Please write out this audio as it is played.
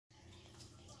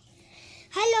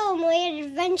Hello, my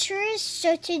adventurers.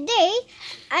 So today,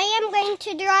 I am going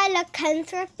to draw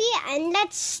lycanthropy, and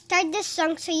let's start this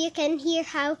song so you can hear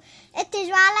how it is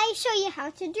while I show you how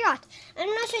to draw it. And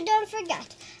also don't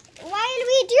forget, while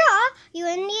we draw, you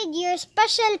will need your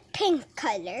special pink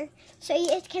color so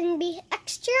it can be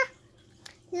extra.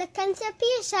 Lycanthropy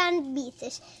and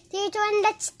beaches. 3, 2, 1,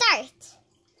 let's start.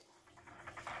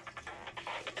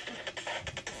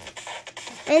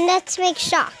 And let's make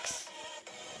shocks.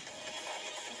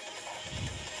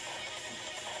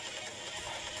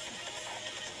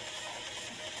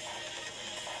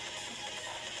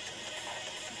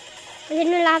 And then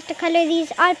we'll have to color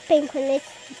these all pink when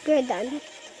we're done.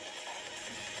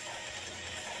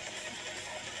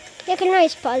 You can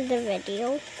always pause the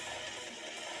video.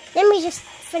 Let me just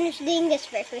finish doing this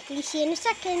very quickly. See you in a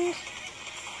second.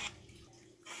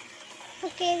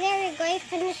 Okay, there we go. I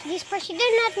finished these parts. You do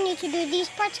not need to do these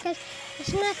parts because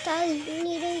it's not as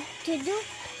needed to do.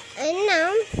 And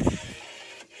now,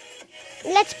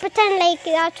 let's pretend like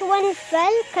that one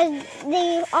fell because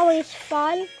they always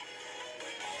fall.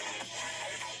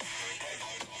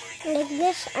 Like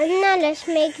this. And now let's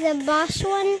make the boss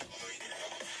one.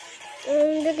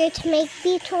 And we're going to make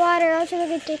beach water. Also, we're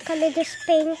going to color this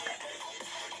pink.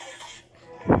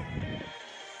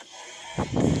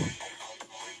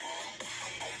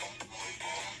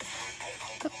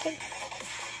 Okay.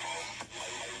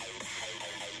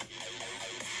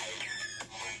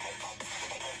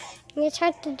 It's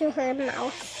hard to do her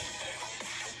mouth.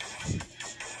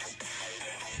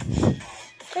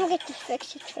 I'm going to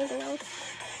fix it right now.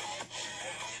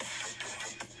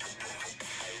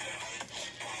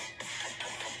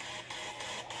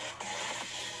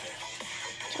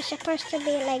 It's supposed to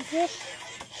be like this.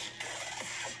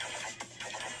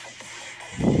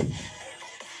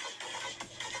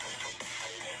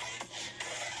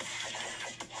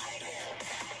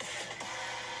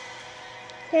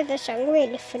 Here the song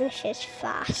really finishes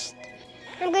fast.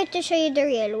 I'm going to show you the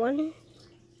real one.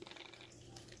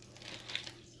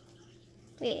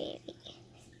 Wait.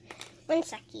 One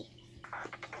second.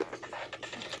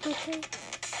 Okay.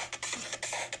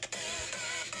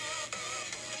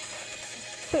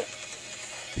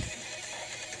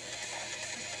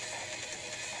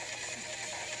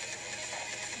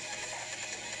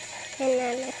 And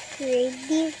now let's create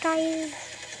these guys.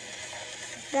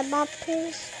 The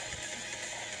boppers.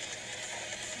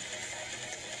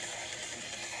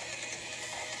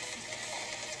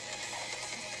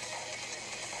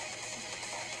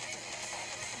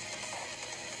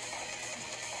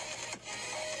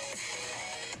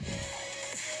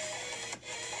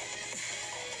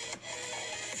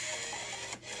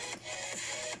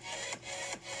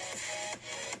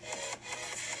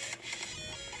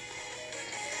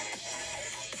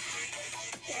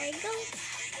 There you go.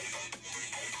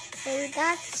 And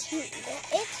that's it.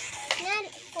 Now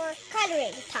for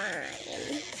coloring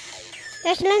time.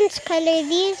 Let's color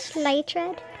these light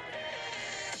red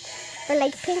or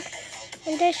light pink.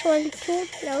 And there's one too,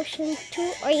 the ocean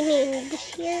too, or you mean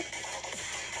this here.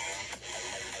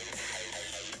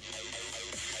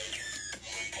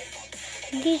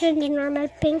 These ones are normal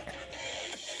pink.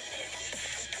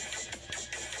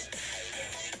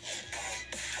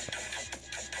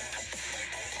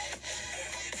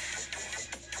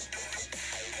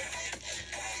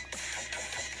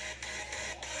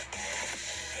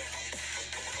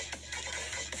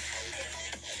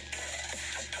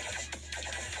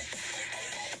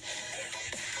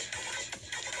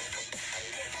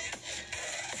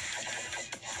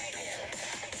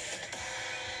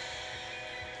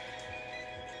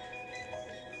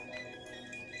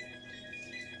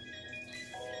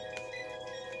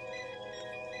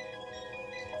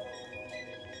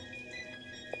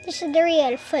 This is the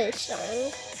real full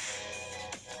song.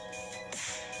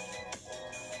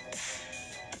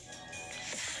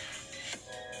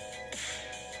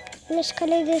 Let's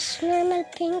color this normal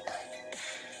pink.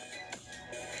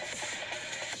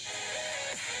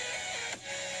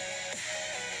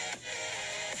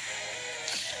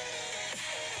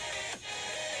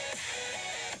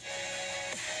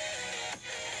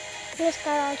 Let's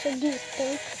color also these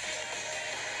pink.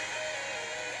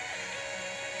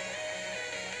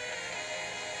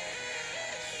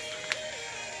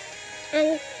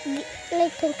 And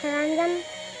light pink around them.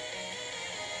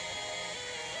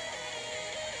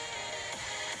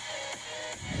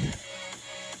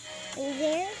 And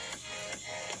there.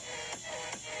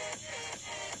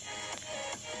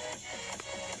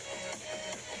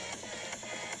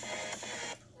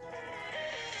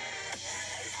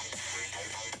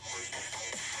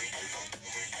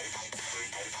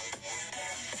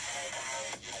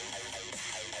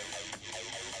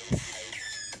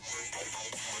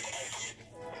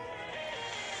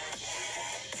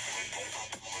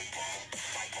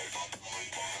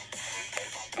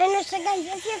 guys,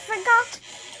 if you forgot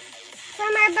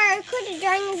from our barracuda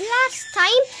drawing last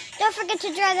time, don't forget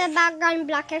to draw the background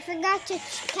black. I forgot to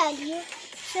tell you.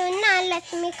 So now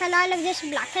let me color all of this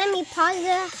black. Let me pause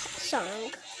the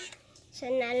song. So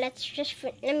now let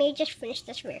me just finish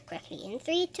this very quickly. In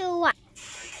 3, 2, 1.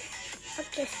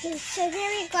 Okay, so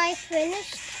there we go. I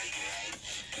finished.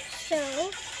 So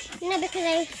now because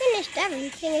I finished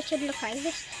everything, it should look like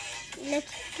this.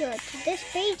 Let's go to this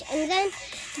page, and then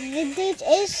the date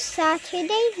is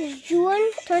Saturday,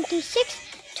 June 26,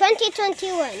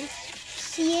 2021.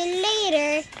 See you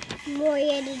later, more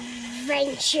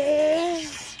adventures.